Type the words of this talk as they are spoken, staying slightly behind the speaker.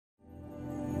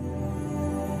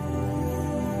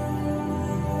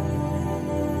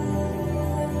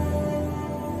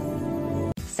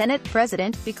Senate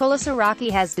President Bukola Saraki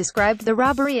has described the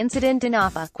robbery incident in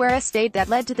Offa, Kwara State that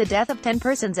led to the death of 10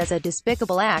 persons as a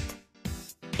despicable act.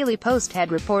 The Daily Post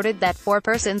had reported that 4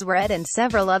 persons were dead and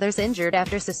several others injured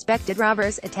after suspected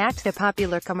robbers attacked a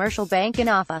popular commercial bank in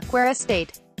Offa, Kwara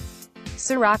State.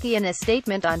 Saraki, in a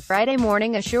statement on Friday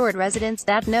morning, assured residents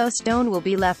that no stone will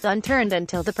be left unturned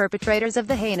until the perpetrators of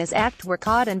the heinous act were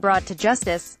caught and brought to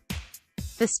justice.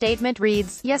 The statement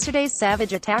reads, "Yesterday's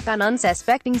savage attack on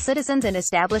unsuspecting citizens and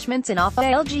establishments in Offa,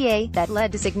 LGA, that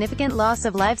led to significant loss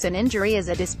of lives and injury is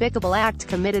a despicable act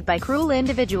committed by cruel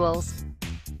individuals.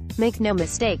 Make no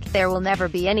mistake, there will never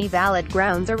be any valid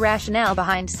grounds or rationale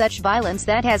behind such violence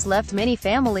that has left many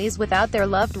families without their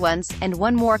loved ones, and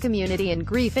one more community in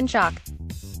grief and shock.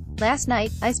 Last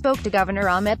night, I spoke to Governor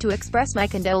Ahmed to express my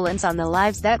condolence on the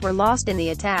lives that were lost in the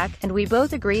attack, and we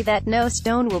both agree that no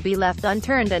stone will be left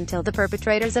unturned until the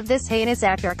perpetrators of this heinous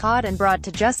act are caught and brought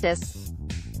to justice.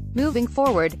 Moving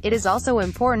forward, it is also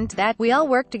important that we all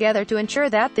work together to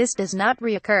ensure that this does not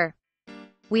reoccur.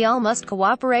 We all must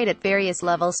cooperate at various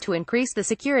levels to increase the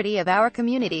security of our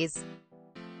communities.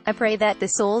 I pray that the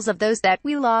souls of those that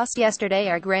we lost yesterday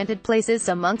are granted places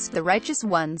amongst the righteous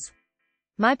ones.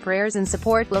 My prayers and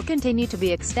support will continue to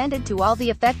be extended to all the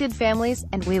affected families,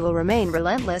 and we will remain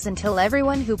relentless until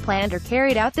everyone who planned or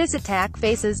carried out this attack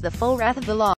faces the full wrath of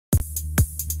the law."